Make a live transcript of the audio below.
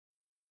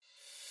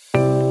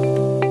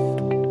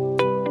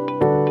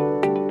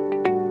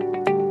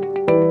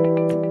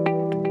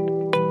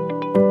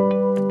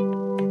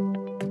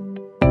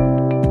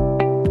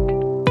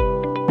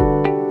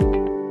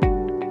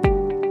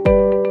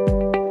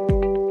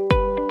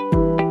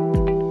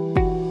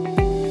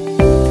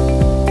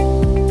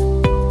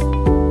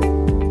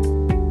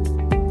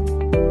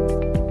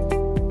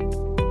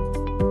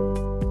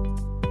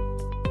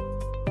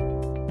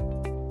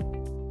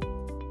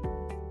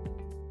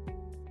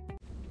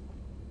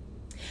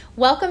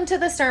Welcome to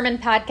the sermon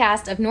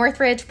podcast of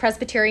Northridge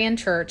Presbyterian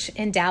Church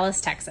in Dallas,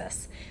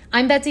 Texas.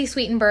 I'm Betsy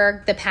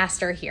Swetenburg, the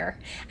pastor here,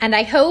 and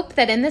I hope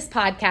that in this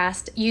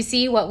podcast you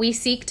see what we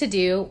seek to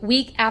do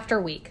week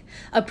after week,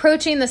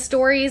 approaching the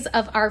stories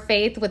of our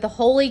faith with a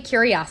holy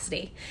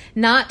curiosity,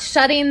 not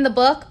shutting the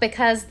book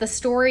because the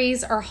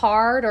stories are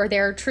hard or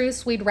there are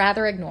truths we'd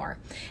rather ignore.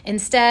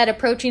 Instead,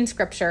 approaching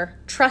Scripture,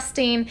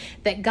 trusting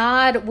that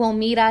God will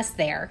meet us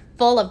there,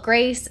 full of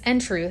grace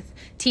and truth,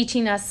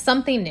 teaching us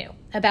something new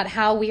about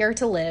how we are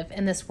to live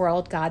in this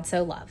world God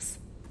so loves.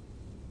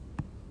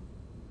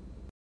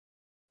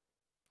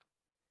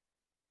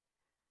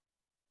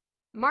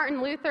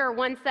 Martin Luther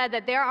once said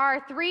that there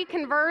are three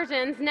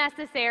conversions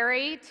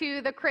necessary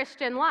to the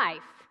Christian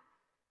life: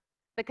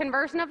 the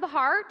conversion of the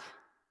heart,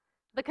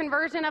 the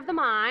conversion of the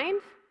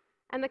mind,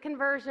 and the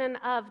conversion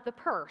of the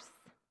purse.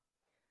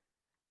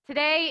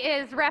 Today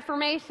is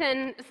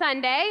Reformation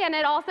Sunday, and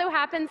it also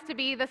happens to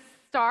be the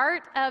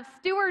start of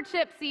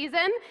stewardship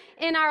season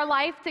in our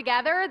life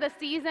together, the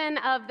season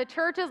of the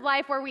church's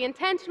life where we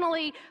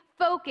intentionally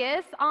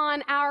focus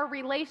on our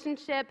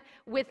relationship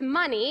with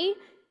money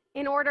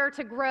in order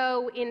to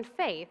grow in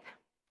faith.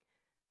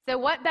 So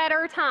what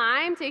better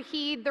time to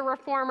heed the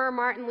reformer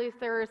Martin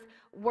Luther's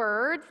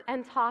words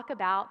and talk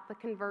about the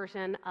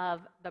conversion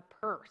of the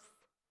purse.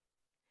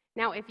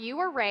 Now, if you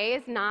were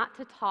raised not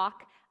to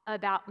talk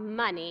about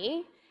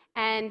money,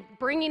 and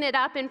bringing it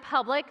up in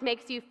public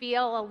makes you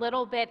feel a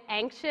little bit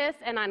anxious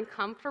and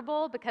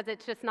uncomfortable because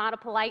it's just not a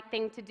polite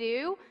thing to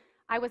do,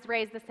 I was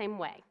raised the same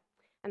way.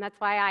 And that's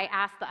why I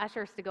asked the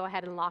ushers to go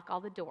ahead and lock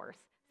all the doors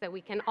so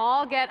we can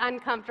all get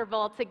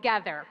uncomfortable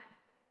together.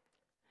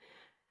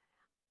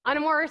 On a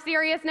more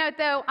serious note,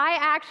 though, I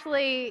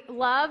actually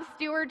love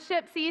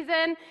stewardship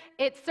season.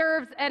 It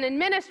serves an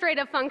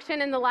administrative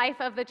function in the life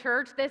of the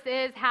church. This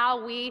is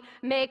how we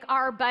make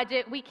our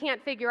budget. We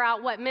can't figure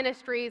out what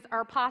ministries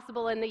are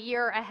possible in the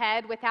year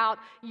ahead without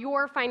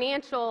your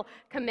financial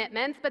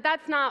commitments, but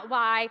that's not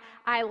why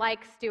I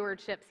like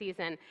stewardship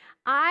season.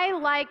 I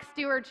like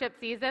stewardship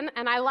season,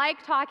 and I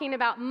like talking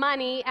about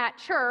money at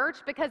church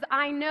because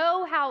I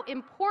know how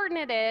important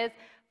it is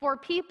for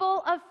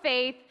people of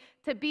faith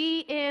to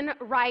be in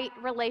right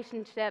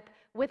relationship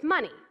with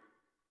money.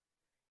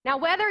 Now,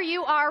 whether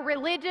you are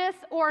religious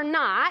or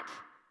not,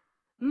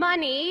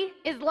 money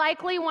is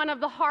likely one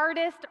of the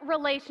hardest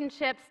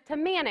relationships to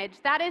manage.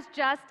 That is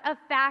just a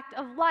fact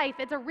of life.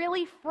 It's a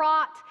really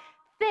fraught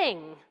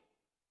thing,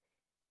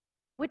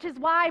 which is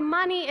why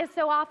money is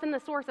so often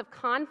the source of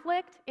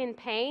conflict and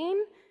pain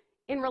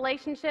in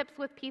relationships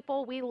with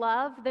people we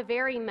love the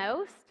very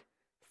most: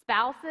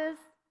 spouses,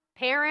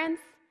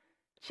 parents,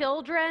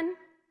 children.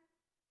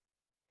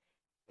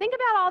 Think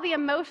about all the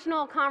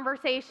emotional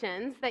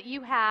conversations that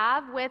you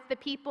have with the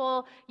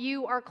people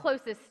you are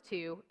closest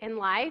to in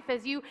life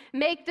as you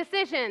make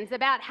decisions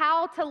about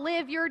how to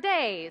live your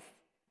days.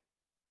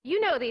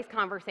 You know these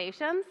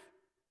conversations.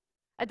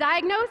 A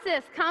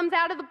diagnosis comes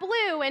out of the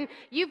blue, and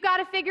you've got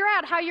to figure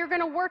out how you're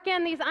going to work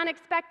in these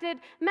unexpected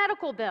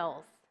medical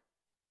bills.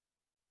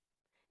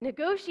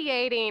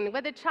 Negotiating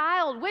with a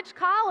child which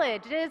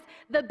college is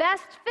the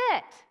best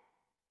fit.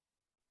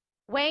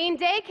 Weighing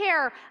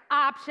daycare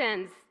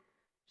options.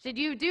 Should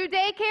you do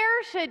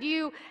daycare? Should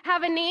you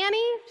have a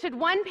nanny? Should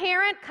one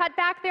parent cut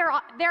back their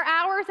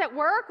hours at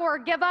work or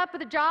give up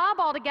the job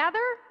altogether?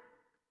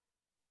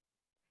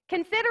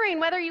 Considering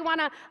whether you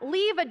want to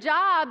leave a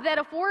job that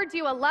affords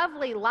you a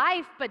lovely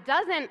life but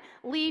doesn't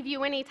leave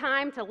you any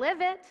time to live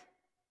it.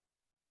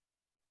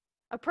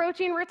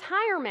 Approaching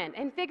retirement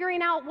and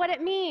figuring out what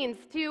it means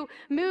to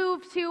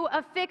move to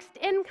a fixed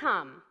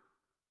income.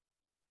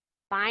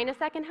 Buying a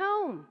second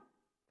home.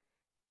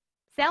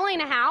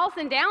 Selling a house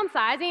and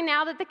downsizing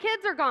now that the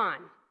kids are gone.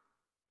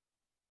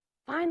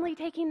 Finally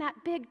taking that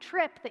big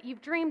trip that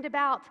you've dreamed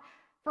about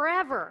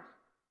forever.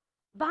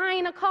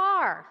 Buying a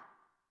car.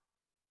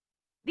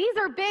 These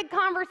are big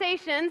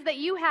conversations that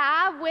you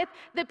have with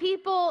the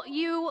people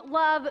you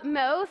love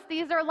most.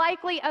 These are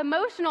likely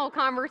emotional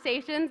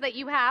conversations that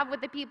you have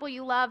with the people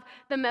you love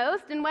the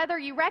most. And whether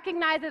you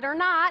recognize it or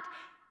not,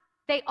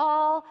 they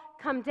all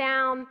come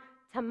down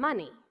to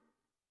money.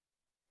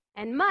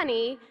 And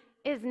money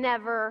is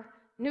never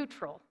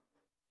neutral.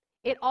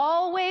 It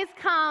always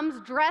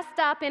comes dressed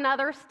up in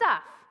other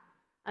stuff.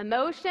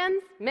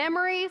 Emotions,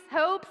 memories,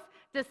 hopes,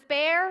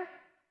 despair,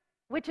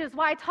 which is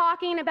why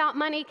talking about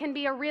money can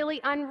be a really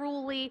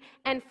unruly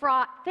and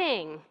fraught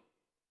thing.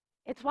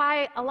 It's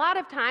why a lot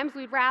of times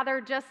we'd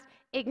rather just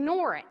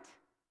ignore it.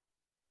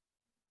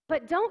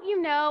 But don't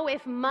you know,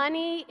 if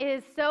money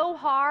is so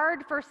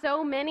hard for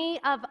so many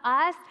of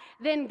us,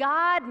 then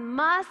God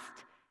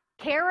must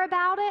care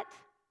about it?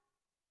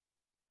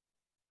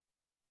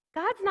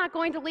 God's not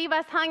going to leave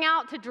us hung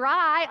out to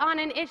dry on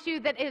an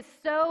issue that is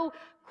so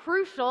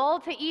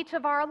crucial to each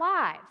of our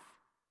lives.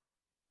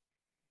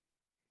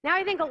 Now,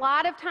 I think a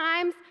lot of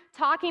times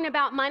talking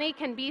about money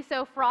can be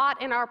so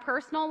fraught in our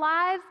personal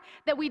lives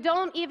that we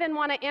don't even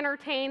want to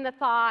entertain the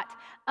thought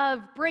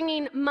of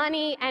bringing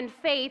money and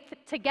faith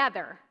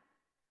together.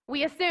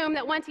 We assume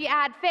that once you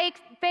add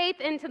faith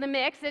into the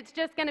mix, it's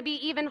just going to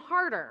be even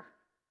harder.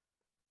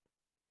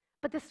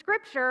 But the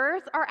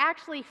scriptures are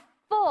actually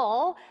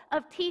full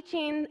of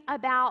teaching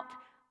about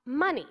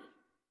money.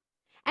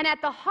 And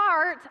at the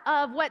heart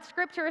of what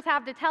scriptures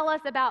have to tell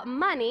us about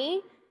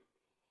money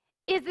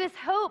is this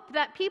hope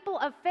that people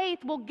of faith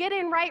will get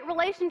in right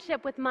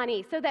relationship with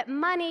money so that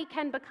money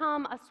can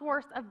become a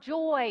source of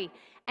joy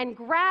and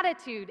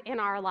gratitude in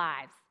our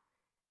lives,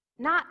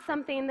 not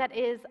something that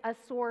is a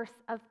source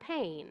of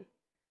pain.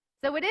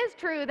 So it is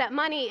true that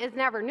money is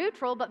never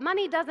neutral, but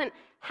money doesn't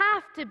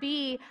have to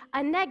be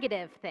a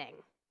negative thing.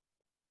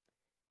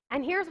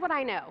 And here's what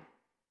I know.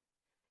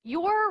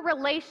 Your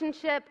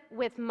relationship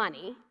with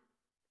money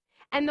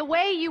and the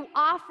way you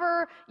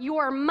offer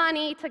your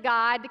money to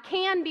God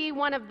can be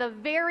one of the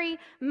very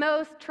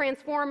most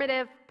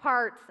transformative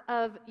parts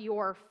of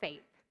your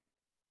faith.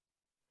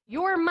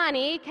 Your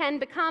money can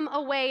become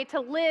a way to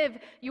live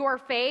your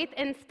faith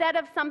instead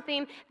of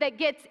something that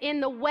gets in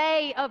the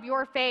way of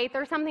your faith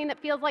or something that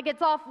feels like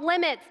it's off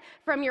limits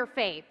from your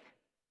faith.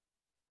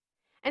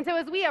 And so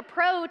as we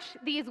approach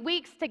these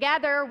weeks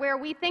together where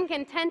we think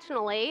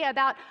intentionally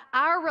about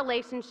our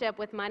relationship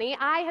with money,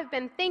 I have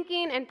been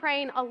thinking and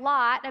praying a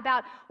lot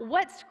about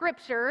what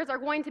scriptures are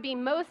going to be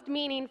most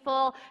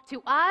meaningful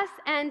to us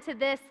and to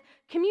this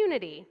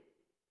community.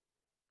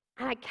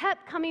 And I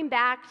kept coming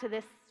back to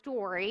this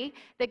story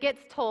that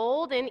gets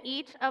told in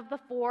each of the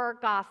 4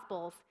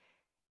 Gospels.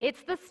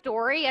 It's the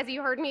story, as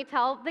you heard me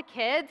tell the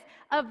kids,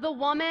 of the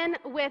woman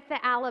with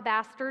the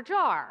alabaster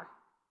jar.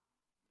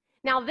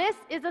 Now, this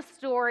is a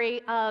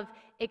story of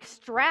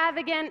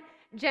extravagant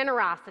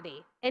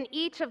generosity in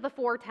each of the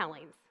 4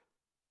 tellings.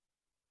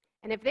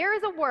 And if there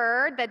is a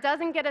word that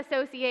doesn't get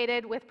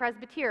associated with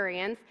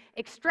Presbyterians,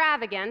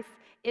 extravagance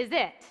is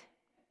it.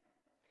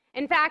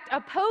 In fact,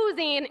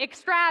 opposing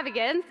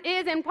extravagance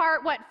is in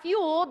part what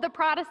fueled the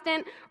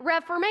Protestant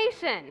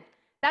Reformation.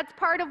 That's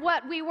part of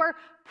what we were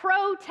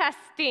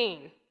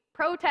protesting.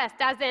 Protest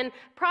as in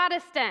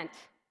Protestant.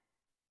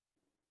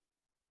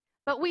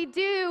 But we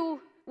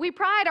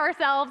pride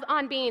ourselves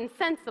on being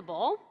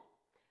sensible,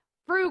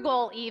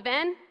 frugal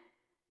even.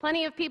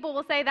 Plenty of people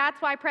will say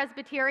that's why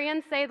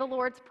Presbyterians say the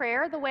Lord's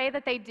Prayer the way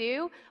that they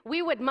do.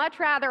 We would much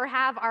rather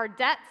have our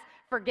debts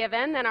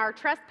forgiven than our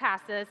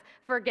trespasses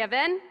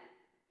forgiven.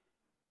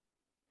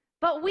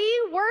 But we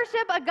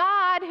worship a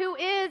God who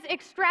is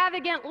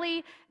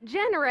extravagantly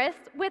generous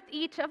with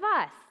each of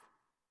us.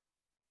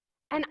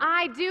 And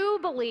I do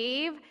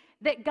believe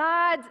that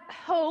God's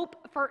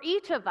hope for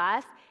each of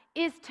us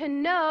is to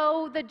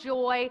know the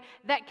joy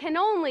that can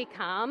only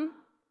come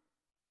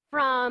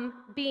from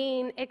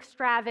being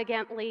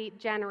extravagantly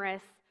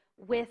generous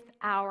with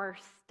our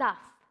stuff,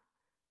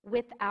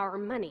 with our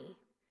money.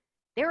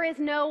 There is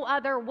no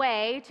other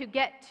way to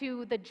get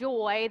to the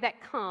joy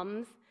that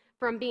comes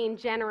from being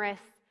generous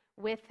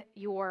with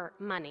your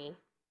money.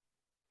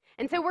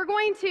 And so we're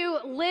going to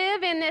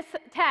live in this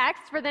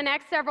text for the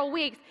next several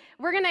weeks.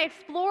 We're going to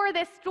explore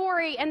this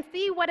story and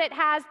see what it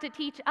has to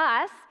teach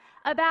us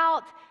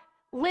about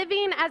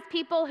living as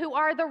people who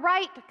are the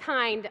right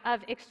kind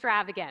of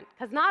extravagant,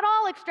 because not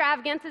all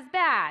extravagance is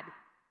bad.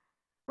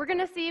 We're going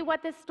to see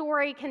what this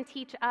story can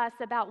teach us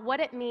about what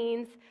it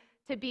means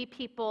to be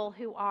people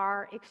who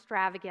are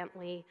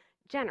extravagantly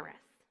generous.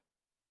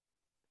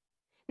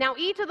 Now,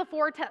 each of the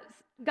 4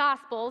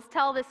 Gospels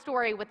tell this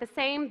story with the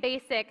same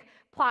basic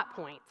plot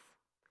points.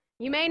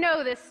 You may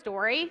know this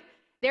story.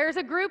 There's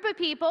a group of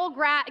people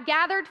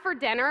gathered for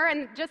dinner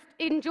and just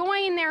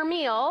enjoying their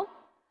meal,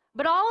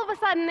 but all of a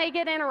sudden they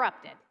get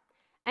interrupted.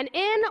 And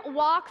in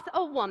walks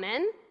a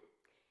woman,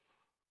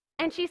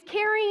 and she's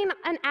carrying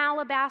an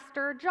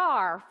alabaster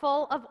jar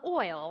full of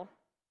oil.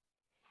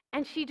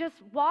 And she just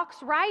walks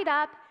right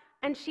up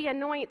and she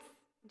anoints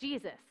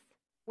Jesus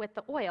with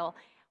the oil,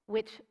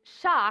 which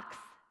shocks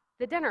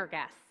the dinner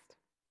guest.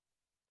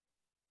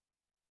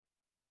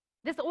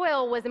 This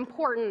oil was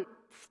important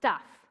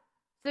stuff.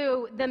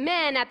 So the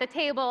men at the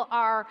table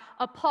are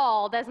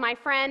appalled. As my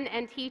friend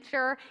and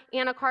teacher,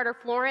 Anna Carter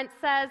Florence,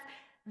 says,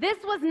 this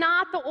was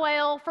not the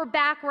oil for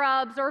back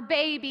rubs or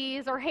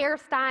babies or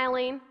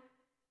hairstyling.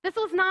 This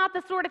was not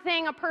the sort of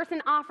thing a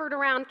person offered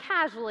around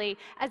casually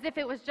as if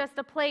it was just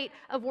a plate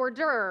of hors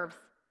d'oeuvres.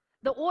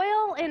 The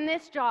oil in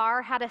this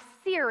jar had a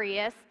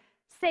serious,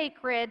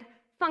 sacred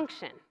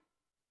function.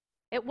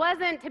 It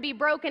wasn't to be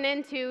broken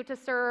into to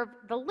serve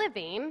the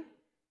living,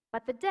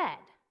 but the dead.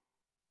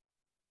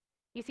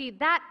 You see,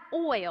 that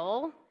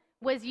oil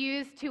was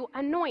used to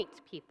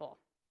anoint people.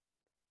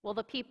 Well,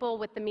 the people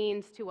with the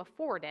means to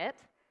afford it,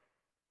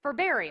 for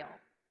burial.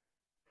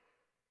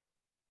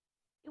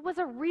 It was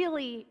a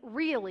really,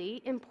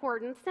 really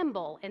important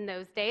symbol in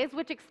those days,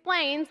 which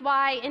explains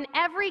why in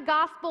every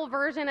gospel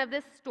version of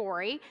this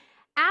story,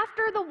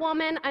 after the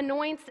woman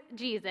anoints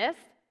Jesus,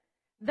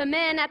 the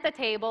men at the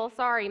table,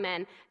 sorry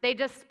men, they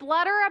just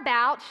splutter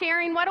about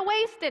sharing what a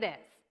waste it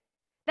is.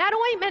 That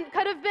ointment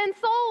could have been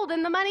sold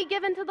and the money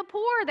given to the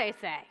poor, they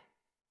say.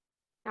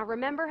 Now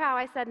remember how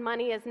I said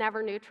money is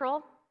never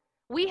neutral?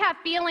 We have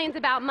feelings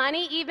about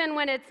money even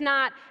when it's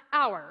not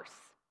ours.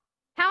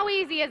 How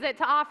easy is it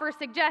to offer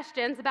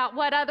suggestions about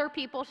what other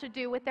people should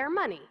do with their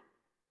money?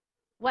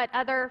 What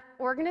other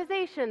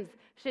organizations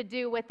should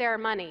do with their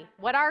money?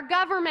 What our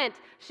government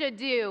should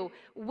do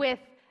with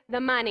the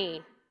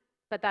money?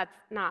 But that's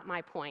not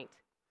my point.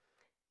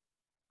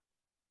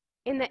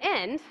 In the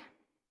end,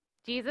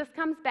 Jesus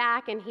comes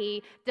back and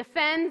he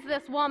defends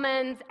this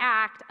woman's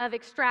act of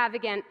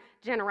extravagant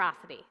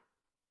generosity.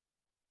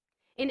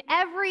 In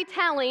every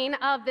telling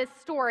of this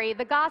story,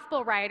 the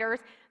gospel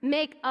writers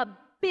make a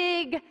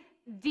big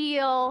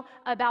deal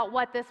about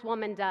what this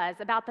woman does,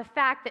 about the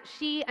fact that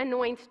she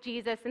anoints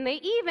Jesus, and they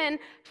even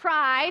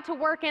try to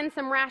work in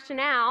some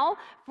rationale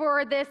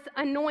for this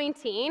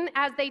anointing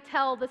as they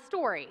tell the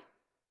story.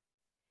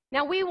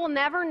 Now, we will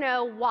never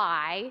know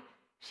why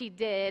she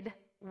did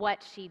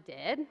what she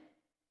did,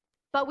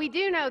 but we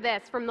do know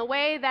this from the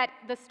way that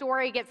the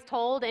story gets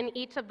told in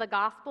each of the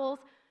Gospels.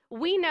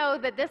 We know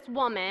that this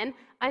woman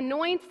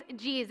anoints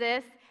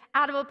Jesus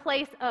out of a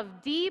place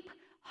of deep,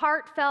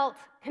 heartfelt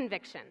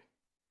conviction.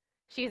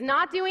 She's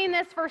not doing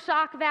this for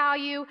shock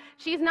value.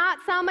 She's not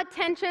some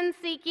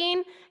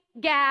attention-seeking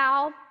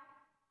gal.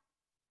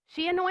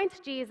 She anoints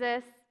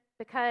Jesus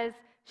because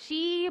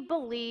she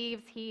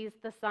believes he's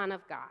the Son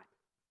of God.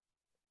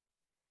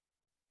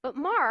 But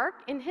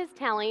Mark, in his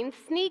telling,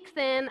 sneaks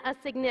in a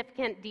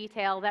significant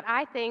detail that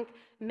I think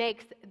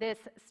makes this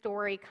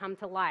story come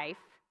to life.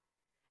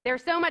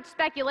 There's so much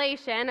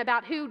speculation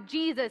about who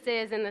Jesus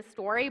is in this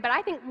story, but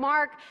I think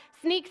Mark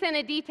sneaks in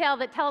a detail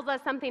that tells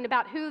us something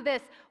about who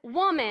this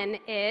woman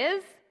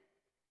is,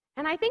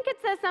 and I think it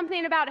says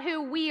something about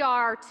who we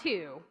are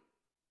too.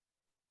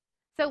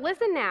 So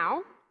listen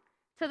now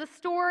to the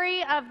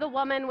story of the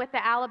woman with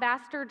the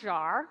alabaster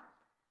jar,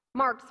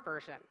 Mark's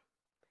version.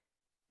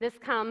 This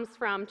comes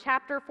from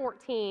chapter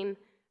 14,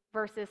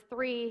 verses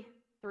 3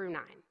 through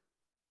 9.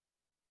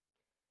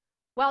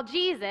 While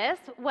Jesus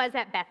was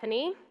at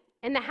Bethany,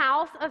 in the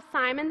house of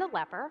Simon the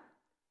leper,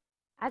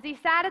 as he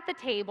sat at the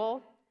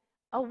table,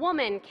 a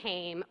woman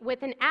came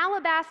with an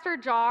alabaster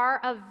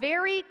jar of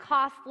very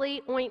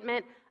costly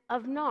ointment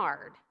of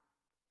nard.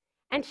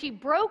 And she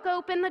broke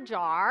open the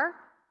jar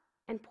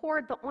and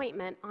poured the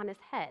ointment on his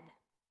head.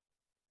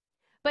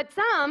 But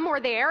some were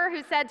there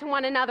who said to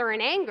one another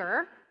in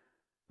anger,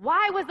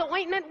 "Why was the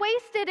ointment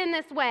wasted in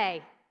this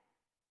way?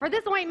 For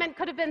this ointment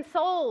could have been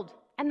sold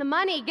and the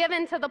money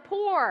given to the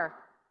poor."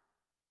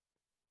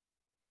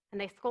 And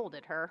they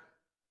scolded her.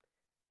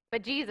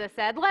 But Jesus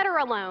said, "Let her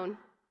alone.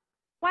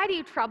 Why do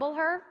you trouble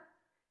her?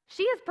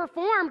 She has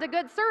performed a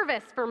good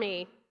service for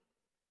me.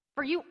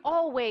 For you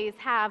always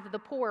have the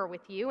poor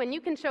with you, and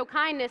you can show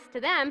kindness to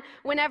them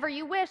whenever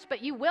you wish, but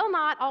you will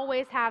not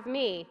always have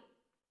me.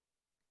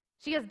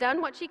 She has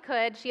done what she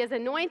could. She has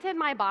anointed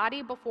my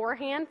body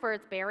beforehand for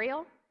its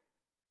burial.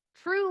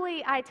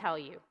 Truly, I tell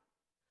you,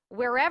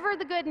 wherever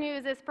the good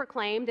news is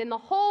proclaimed in the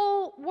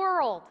whole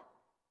world,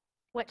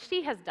 what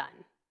she has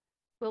done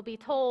will be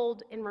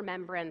told in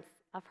remembrance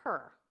of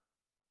her."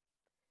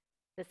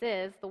 This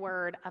is the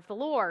word of the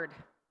Lord.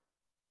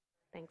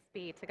 Thanks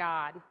be to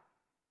God.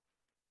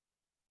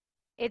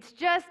 It's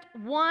just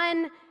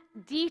one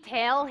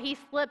detail he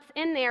slips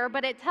in there,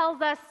 but it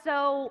tells us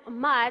so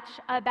much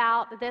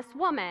about this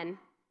woman.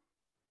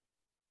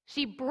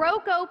 She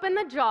broke open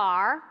the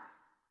jar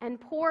and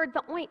poured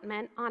the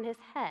ointment on his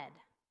head.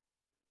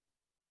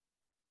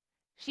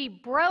 She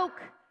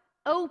broke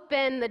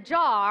open the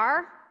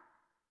jar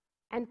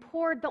and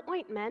poured the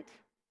ointment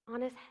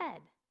on his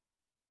head.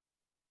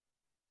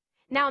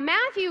 Now,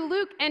 Matthew,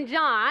 Luke, and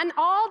John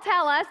all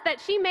tell us that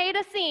she made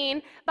a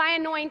scene by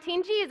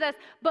anointing Jesus,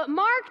 but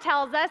Mark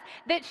tells us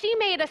that she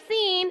made a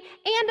scene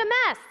and a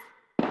mess.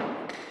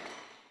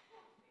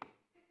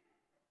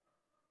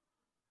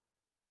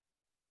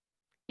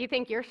 You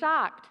think you're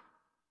shocked?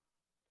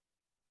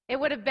 It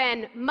would have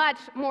been much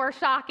more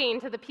shocking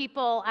to the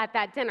people at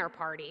that dinner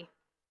party,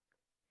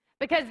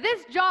 because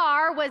this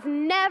jar was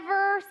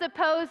never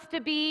supposed to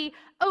be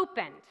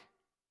opened.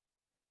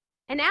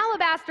 An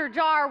alabaster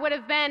jar would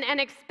have been an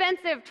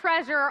expensive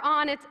treasure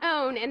on its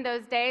own in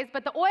those days,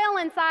 but the oil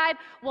inside,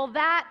 well,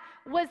 that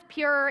was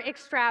pure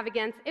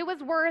extravagance. It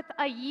was worth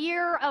a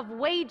year of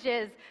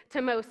wages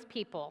to most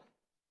people.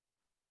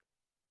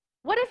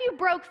 What if you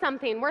broke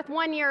something worth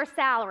 1 year's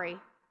salary?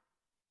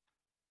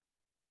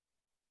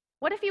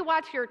 What if you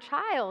watch your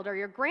child or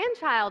your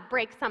grandchild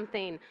break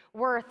something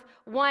worth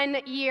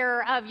 1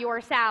 year of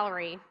your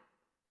salary?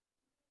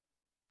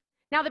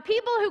 Now, the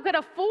people who could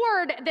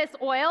afford this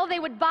oil, they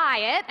would buy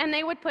it, and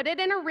they would put it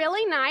in a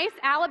really nice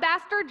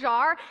alabaster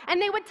jar,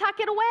 and they would tuck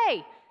it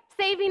away,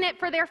 saving it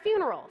for their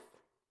funerals.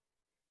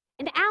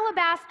 An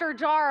alabaster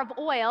jar of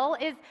oil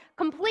is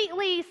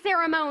completely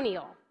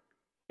ceremonial.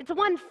 It's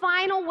one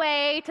final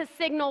way to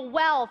signal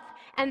wealth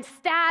and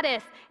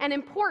status and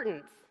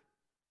importance.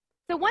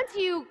 So once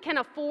you can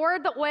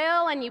afford the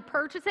oil and you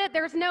purchase it,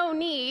 there's no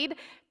need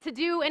to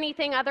do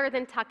anything other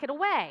than tuck it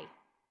away.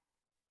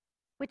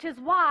 Which is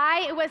why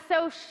it was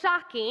so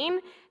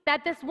shocking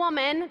that this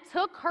woman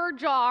took her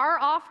jar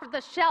off the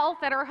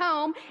shelf at her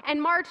home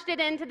and marched it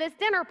into this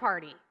dinner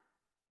party.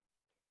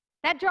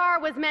 That jar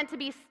was meant to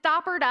be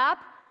stoppered up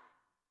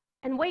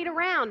and wait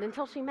around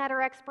until she met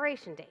her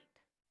expiration date.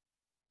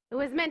 It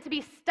was meant to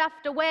be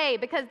stuffed away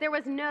because there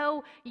was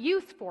no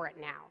use for it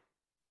now.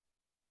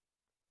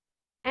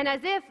 And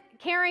as if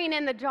carrying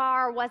in the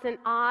jar wasn't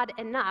odd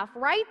enough,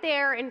 right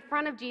there in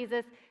front of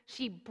Jesus,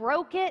 she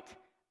broke it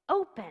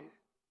open.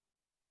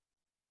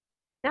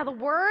 Now, the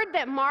word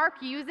that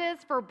Mark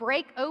uses for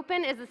break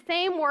open is the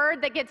same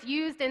word that gets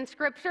used in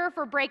Scripture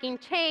for breaking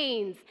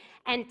chains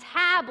and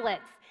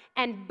tablets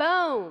and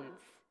bones.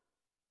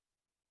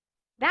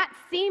 That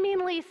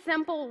seemingly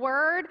simple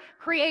word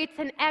creates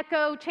an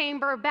echo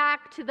chamber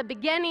back to the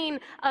beginning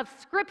of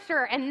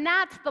Scripture, and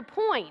that's the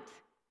point.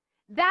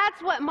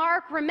 That's what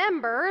Mark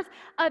remembers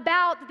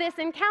about this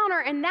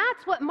encounter, and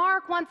that's what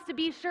Mark wants to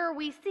be sure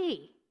we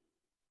see.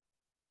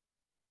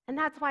 And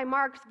that's why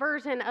Mark's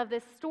version of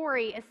this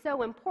story is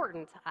so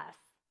important to us.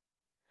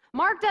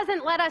 Mark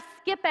doesn't let us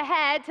skip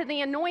ahead to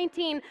the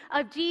anointing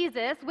of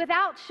Jesus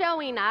without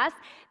showing us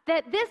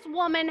that this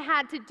woman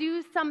had to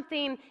do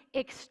something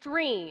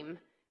extreme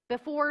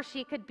before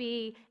she could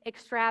be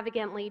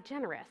extravagantly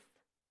generous.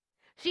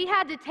 She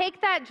had to take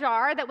that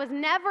jar that was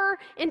never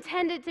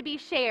intended to be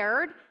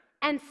shared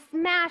and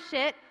smash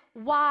it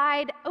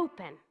wide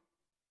open.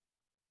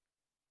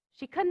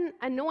 She couldn't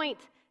anoint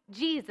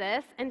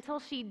Jesus until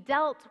she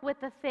dealt with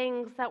the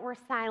things that were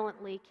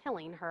silently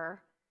killing her.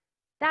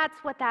 That's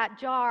what that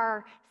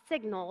jar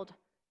signaled: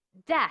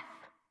 death.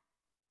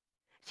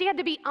 She had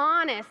to be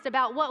honest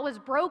about what was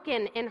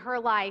broken in her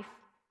life.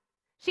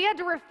 She had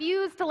to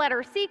refuse to let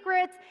her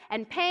secrets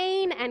and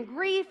pain and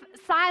grief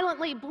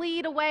silently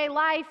bleed away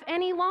life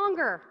any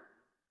longer.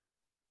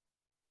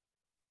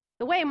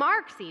 The way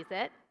Mark sees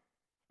it,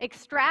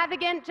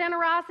 extravagant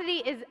generosity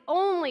is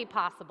only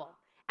possible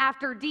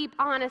after deep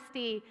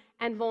honesty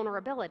and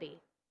vulnerability.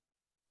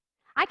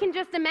 I can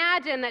just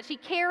imagine that she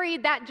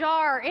carried that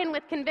jar in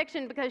with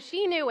conviction because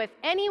she knew if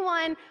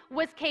anyone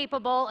was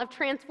capable of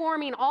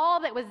transforming all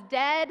that was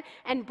dead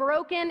and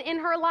broken in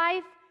her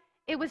life,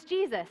 it was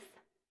Jesus.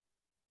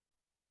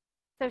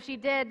 So she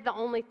did the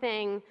only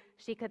thing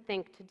she could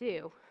think to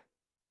do.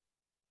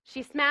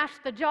 She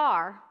smashed the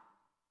jar.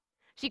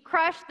 She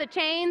crushed the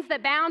chains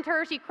that bound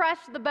her. She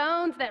crushed the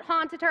bones that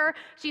haunted her.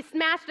 She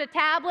smashed a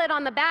tablet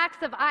on the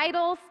backs of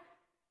idols.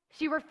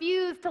 She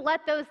refused to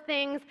let those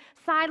things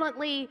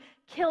silently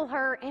kill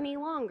her any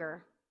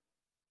longer.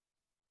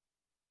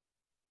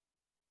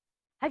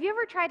 Have you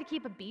ever tried to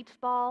keep a beach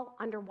ball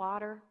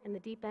underwater in the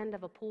deep end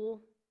of a pool?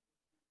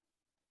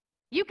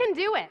 You can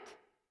do it,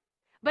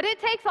 but it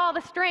takes all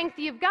the strength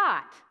you've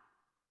got.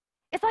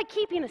 It's like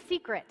keeping a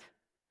secret,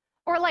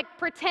 or like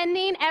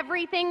pretending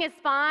everything is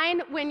fine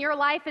when your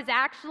life is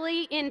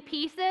actually in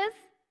pieces.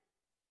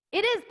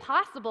 It is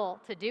possible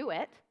to do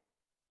it,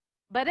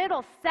 but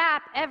it'll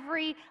sap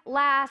every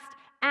last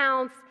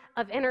ounce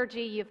of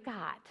energy you've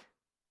got.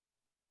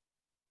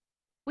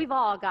 We've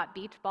all got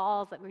beach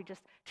balls that we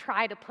just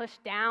try to push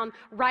down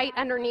right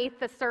underneath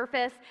the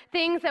surface,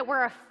 things that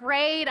we're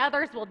afraid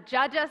others will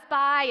judge us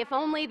by if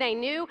only they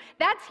knew.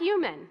 That's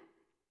human.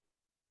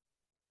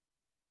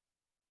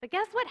 But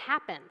guess what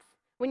happens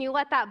when you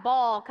let that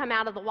ball come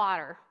out of the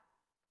water?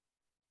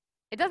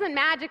 It doesn't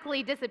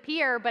magically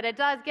disappear, but it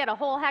does get a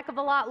whole heck of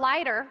a lot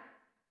lighter.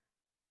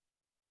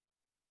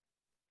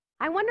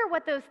 I wonder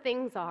what those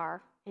things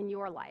are in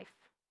your life.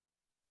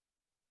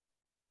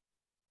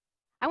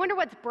 I wonder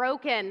what's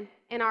broken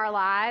in our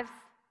lives.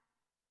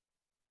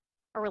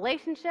 A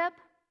relationship,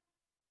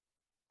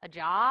 a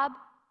job,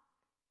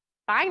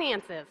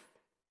 finances,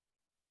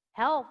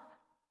 health.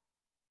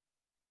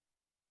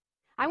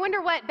 I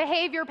wonder what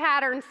behavior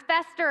patterns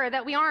fester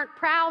that we aren't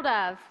proud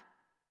of.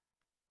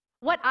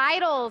 What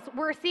idols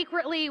we're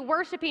secretly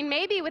worshiping,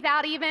 maybe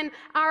without even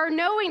our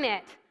knowing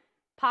it.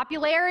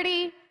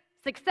 Popularity,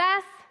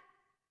 success,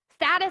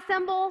 status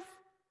symbols,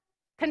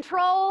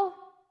 control.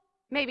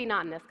 Maybe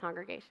not in this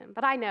congregation,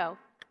 but I know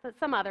that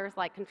some others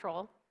like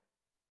control.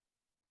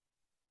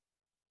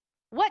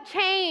 What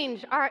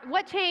chains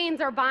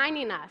are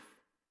binding us?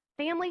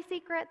 Family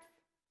secrets?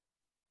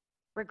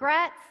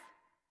 Regrets?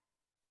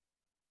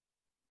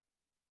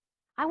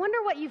 I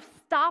wonder what you've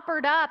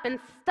stoppered up and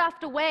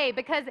stuffed away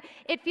because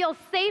it feels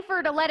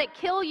safer to let it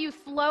kill you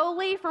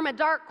slowly from a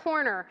dark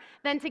corner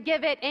than to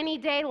give it any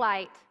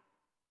daylight.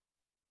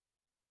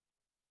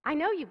 I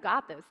know you've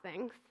got those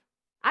things.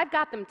 I've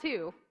got them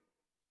too.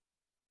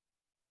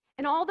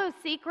 And all those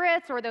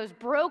secrets or those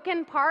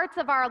broken parts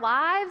of our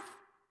lives,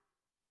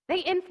 they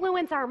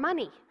influence our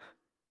money.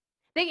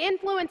 They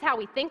influence how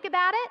we think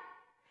about it,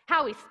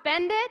 how we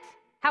spend it,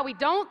 how we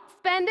don't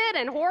spend it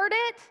and hoard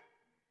it.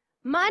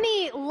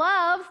 Money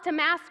loves to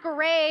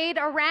masquerade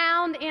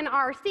around in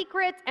our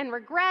secrets and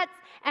regrets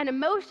and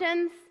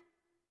emotions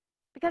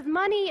because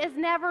money is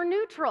never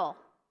neutral.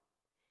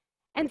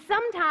 And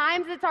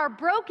sometimes it's our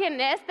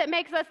brokenness that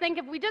makes us think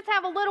if we just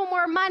have a little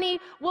more money,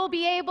 we'll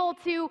be able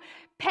to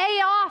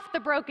pay off the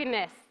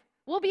brokenness.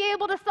 We'll be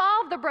able to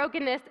solve the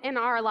brokenness in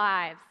our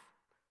lives.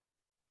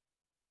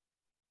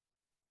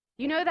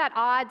 You know that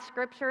odd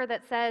scripture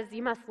that says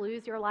you must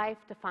lose your life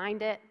to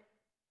find it?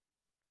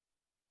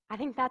 I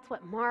think that's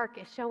what Mark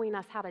is showing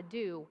us how to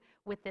do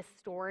with this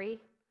story.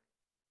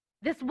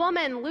 This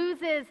woman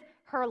loses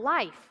her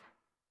life.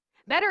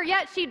 Better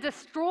yet, she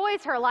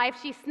destroys her life.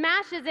 She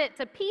smashes it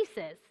to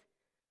pieces,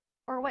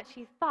 or what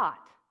she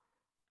thought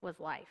was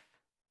life.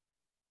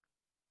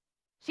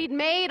 She'd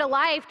made a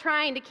life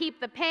trying to keep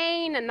the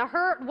pain and the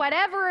hurt,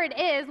 whatever it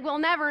is, we'll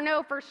never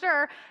know for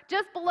sure,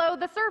 just below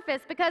the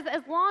surface, because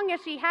as long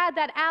as she had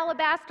that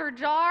alabaster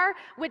jar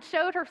which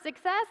showed her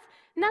success,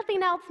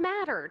 nothing else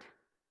mattered.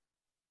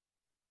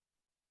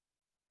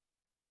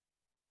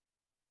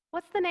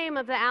 What's the name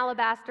of the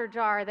alabaster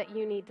jar that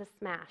you need to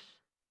smash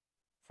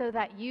so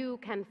that you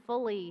can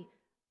fully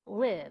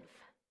live?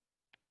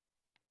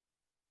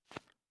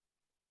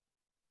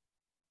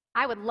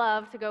 I would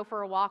love to go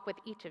for a walk with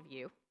each of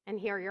you and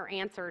hear your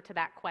answer to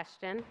that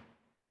question.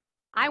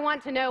 I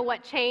want to know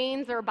what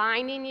chains are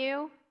binding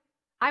you.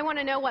 I want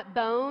to know what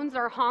bones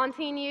are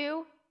haunting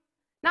you.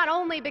 Not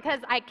only because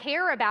I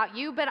care about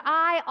you, but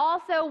I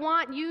also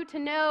want you to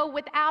know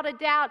without a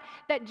doubt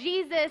that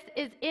Jesus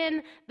is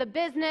in the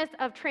business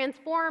of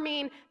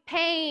transforming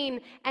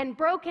pain and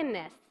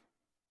brokenness.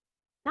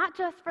 Not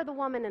just for the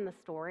woman in the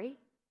story,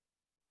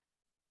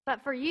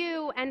 but for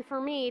you and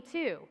for me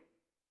too.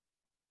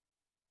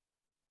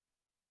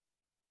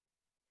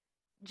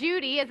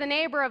 Judy is a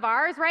neighbor of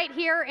ours right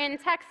here in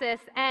Texas,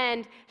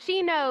 and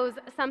she knows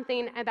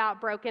something about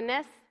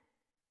brokenness.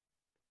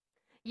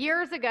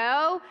 Years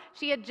ago,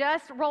 she had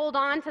just rolled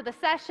on to the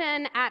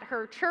session at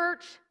her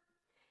church,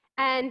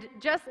 and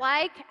just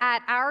like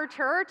at our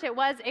church, it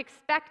was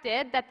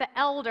expected that the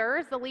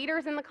elders, the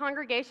leaders in the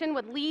congregation,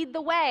 would lead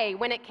the way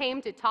when it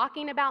came to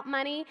talking about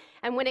money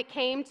and when it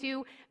came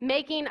to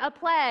making a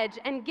pledge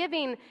and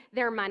giving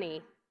their money.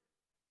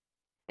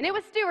 And it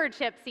was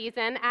stewardship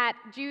season at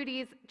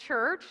Judy's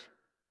church.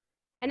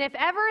 And if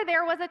ever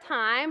there was a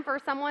time for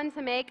someone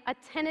to make a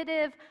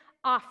tentative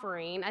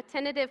offering, a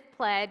tentative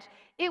pledge,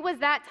 it was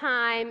that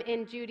time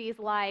in Judy's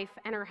life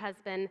and her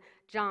husband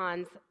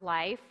John's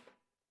life.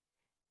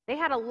 They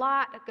had a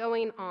lot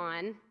going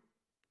on.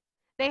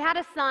 They had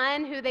a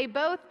son who they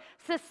both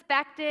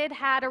suspected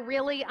had a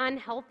really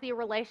unhealthy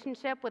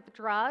relationship with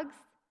drugs.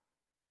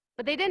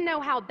 But they didn't know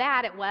how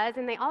bad it was,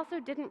 and they also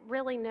didn't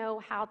really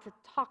know how to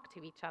talk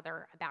to each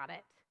other about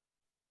it.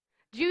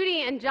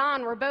 Judy and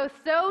John were both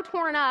so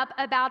torn up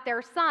about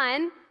their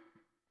son,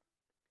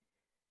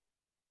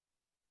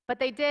 but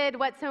they did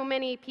what so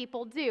many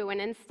people do, and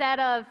instead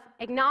of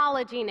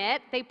acknowledging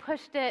it, they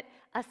pushed it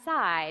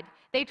aside.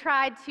 They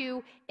tried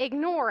to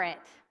ignore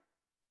it.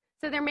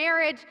 So their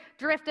marriage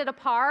drifted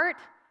apart,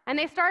 and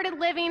they started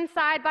living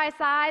side by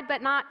side,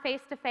 but not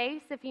face to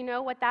face, if you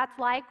know what that's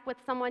like with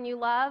someone you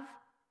love.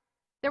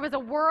 There was a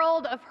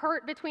world of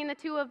hurt between the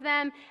two of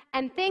them,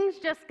 and things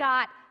just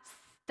got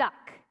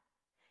stuck.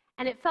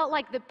 And it felt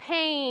like the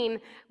pain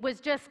was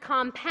just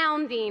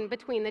compounding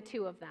between the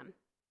two of them.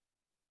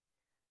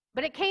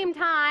 But it came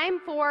time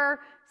for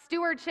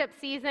stewardship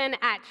season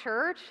at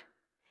church,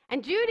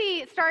 and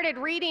Judy started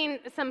reading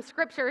some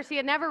scriptures. She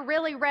had never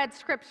really read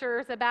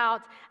scriptures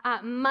about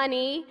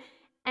money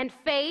and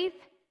faith,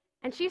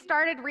 and she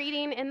started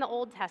reading in the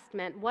Old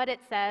Testament what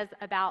it says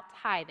about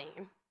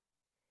tithing.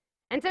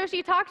 And so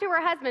she talked to her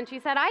husband. She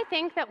said, I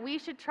think that we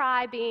should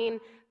try being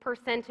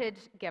percentage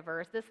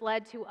givers. This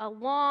led to a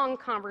long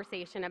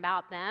conversation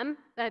about them,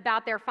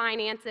 about their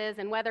finances,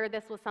 and whether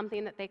this was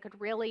something that they could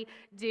really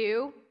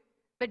do.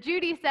 But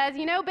Judy says,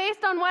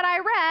 based on what I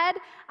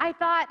read, I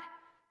thought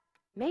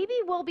maybe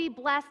we'll be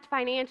blessed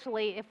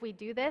financially if we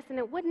do this, and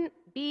it wouldn't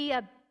be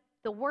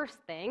the worst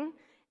thing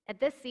at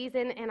this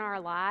season in our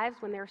lives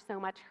when there's so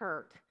much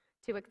hurt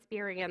to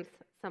experience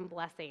some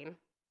blessing.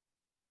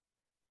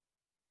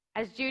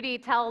 As Judy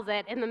tells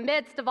it, in the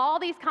midst of all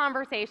these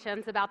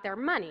conversations about their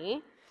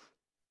money,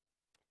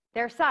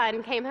 their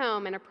son came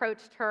home and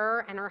approached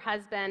her and her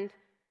husband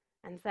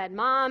and said,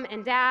 Mom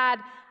and Dad,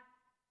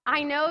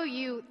 I know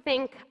you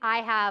think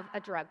I have a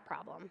drug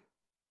problem,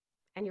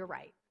 and you're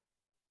right,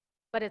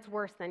 but it's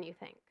worse than you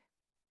think,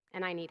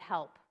 and I need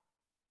help.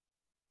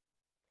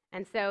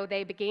 And so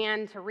they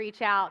began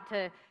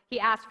to he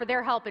asked for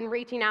their help in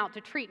reaching out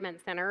to treatment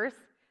centers.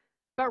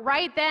 But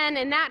right then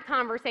in that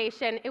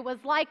conversation, it was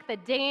like the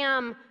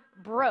dam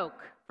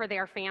broke for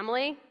their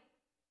family.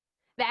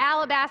 The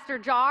alabaster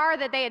jar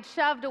that they had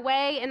shoved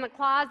away in the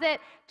closet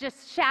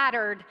just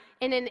shattered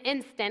in an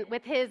instant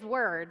with his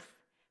words.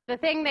 The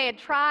thing they had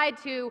tried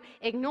to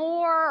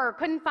ignore or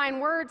couldn't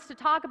find words to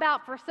talk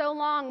about for so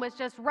long was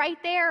just right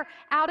there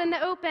out in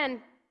the open. And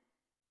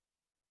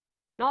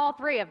all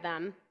three of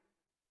them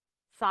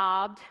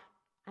sobbed,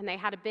 and they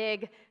had a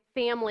big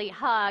family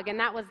hug, and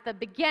that was the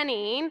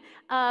beginning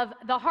of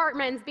the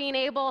Hartmans being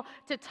able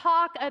to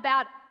talk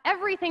about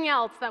everything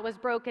else that was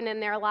broken in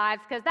their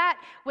lives, because that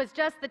was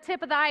just the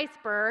tip of the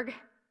iceberg.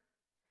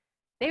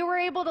 They were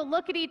able to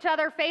look at each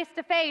other face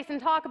to face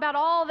and talk about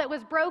all that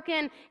was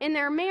broken in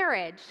their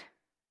marriage.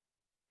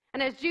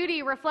 And as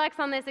Judy reflects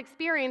on this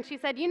experience, she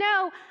said,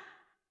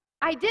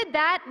 I did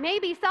that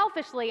maybe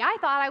selfishly. I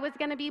thought I was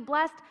going to be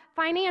blessed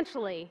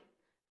financially,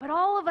 but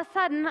all of a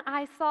sudden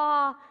I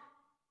saw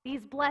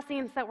these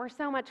blessings that were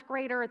so much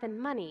greater than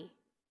money.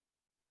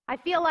 I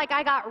feel like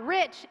I got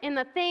rich in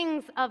the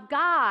things of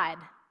God.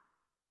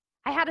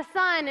 I had a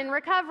son in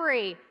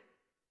recovery.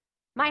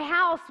 My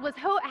house was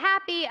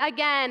happy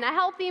again, a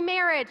healthy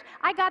marriage.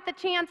 I got the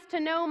chance to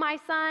know my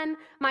son.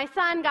 My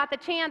son got the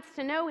chance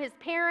to know his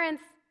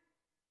parents.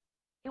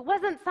 It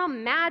wasn't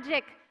some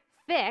magic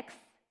fix,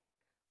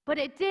 but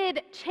it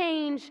did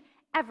change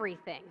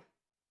everything.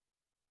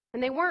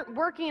 And they weren't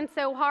working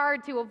so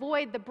hard to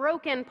avoid the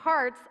broken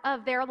parts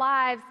of their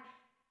lives.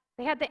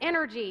 They had the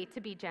energy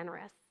to be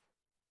generous.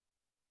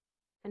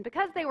 And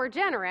because they were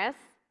generous,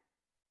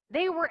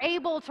 they were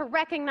able to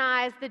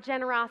recognize the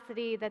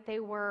generosity that they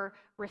were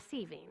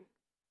receiving.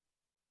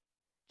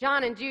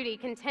 John and Judy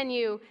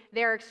continue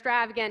their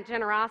extravagant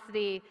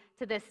generosity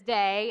to this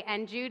day,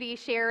 and Judy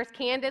shares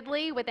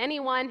candidly with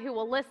anyone who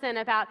will listen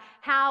about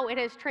how it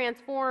has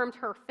transformed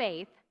her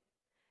faith.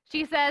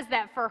 She says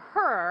that for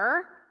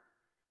her,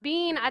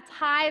 being a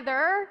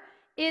tither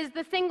is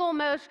the single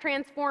most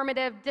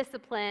transformative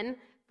discipline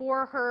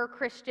for her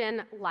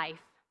Christian life.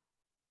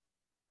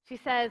 She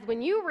says,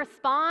 when you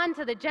respond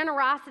to the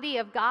generosity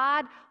of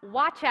God,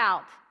 watch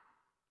out.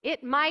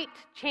 It might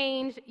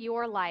change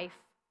your life.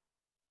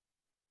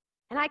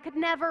 And I could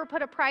never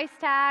put a price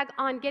tag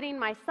on getting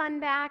my son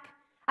back.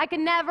 I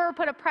could never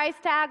put a price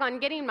tag on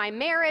getting my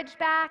marriage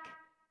back.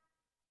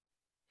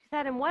 She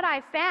said, and what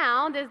I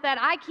found is that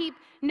I keep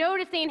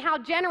noticing how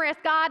generous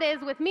God is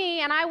with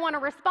me, and I want to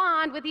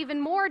respond with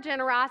even more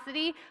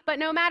generosity, but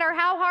no matter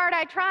how hard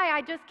I try,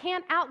 I just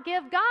can't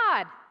outgive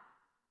God.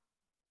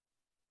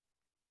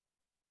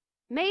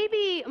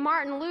 Maybe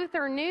Martin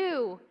Luther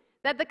knew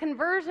that the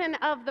conversion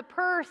of the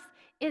purse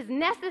is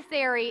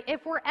necessary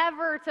if we're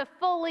ever to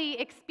fully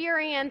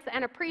experience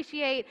and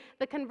appreciate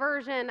the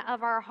conversion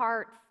of our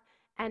hearts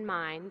and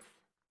minds.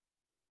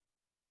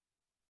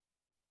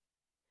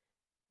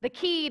 The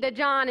key to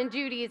John and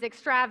Judy's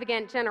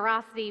extravagant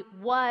generosity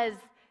was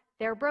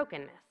their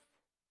brokenness.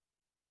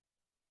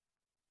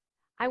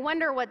 I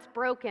wonder what's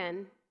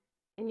broken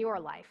in your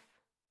life.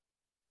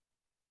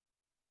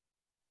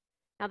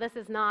 Now, this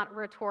is not a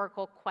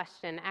rhetorical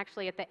question.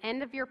 Actually, at the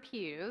end of your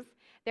pews,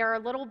 there are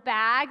little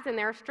bags and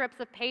there are strips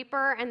of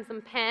paper and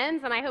some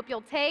pens, and I hope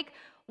you'll take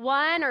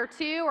one or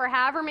two or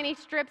however many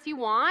strips you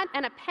want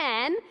and a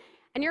pen,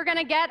 and you're going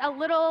to get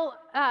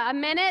a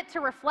minute to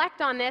reflect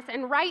on this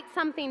and write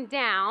something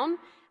down,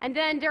 and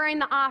then during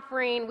the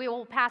offering, we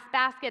will pass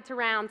baskets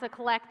around to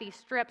collect these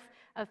strips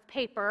of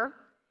paper.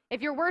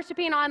 If you're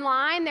worshiping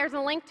online, there's a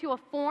link to a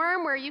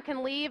form where you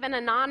can leave an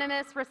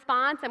anonymous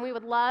response, and we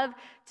would love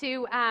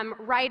to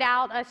write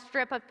out a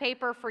strip of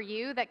paper for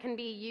you that can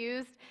be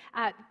used.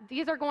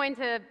 These are going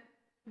to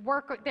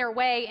work their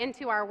way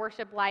into our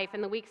worship life in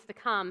the weeks to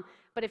come,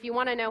 but if you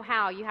want to know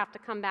how, you have to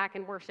come back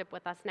and worship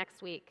with us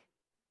next week.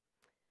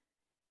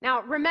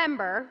 Now,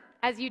 remember,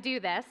 as you do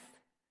this,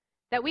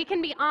 that we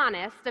can be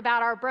honest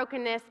about our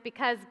brokenness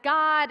because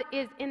God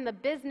is in the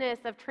business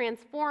of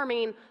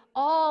transforming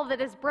all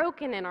that is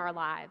broken in our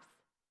lives.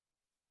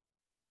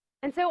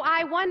 And so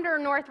I wonder,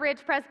 Northridge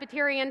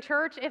Presbyterian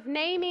Church, if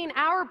naming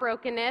our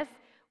brokenness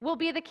will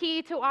be the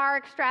key to our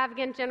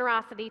extravagant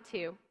generosity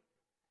too.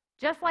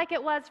 Just like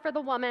it was for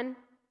the woman,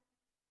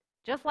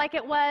 just like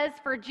it was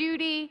for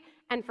Judy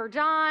and for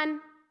John,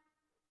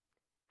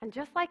 and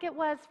just like it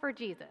was for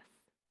Jesus.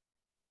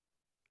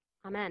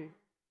 Amen.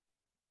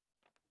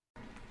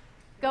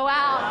 Go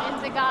out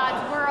into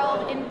God's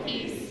world in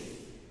peace.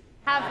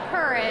 Have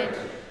courage.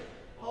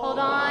 Hold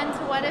on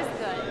to what is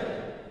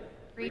good.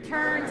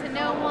 Return to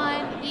no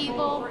one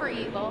evil for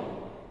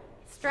evil.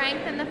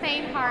 Strengthen the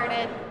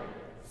faint-hearted.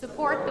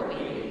 Support the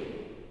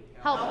weak.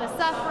 Help the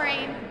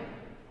suffering.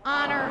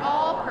 Honor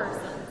all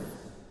persons.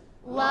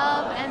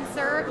 Love and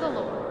serve the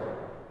Lord,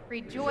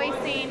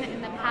 rejoicing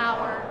in the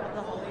power of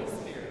the Holy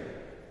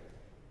Spirit.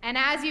 And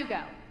as you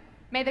go,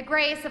 may the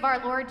grace of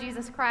our Lord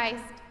Jesus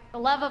Christ, the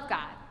love of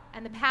God,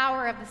 and the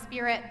power of the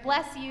Spirit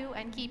bless you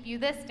and keep you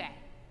this day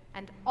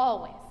and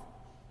always,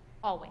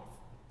 always.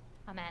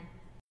 Amen.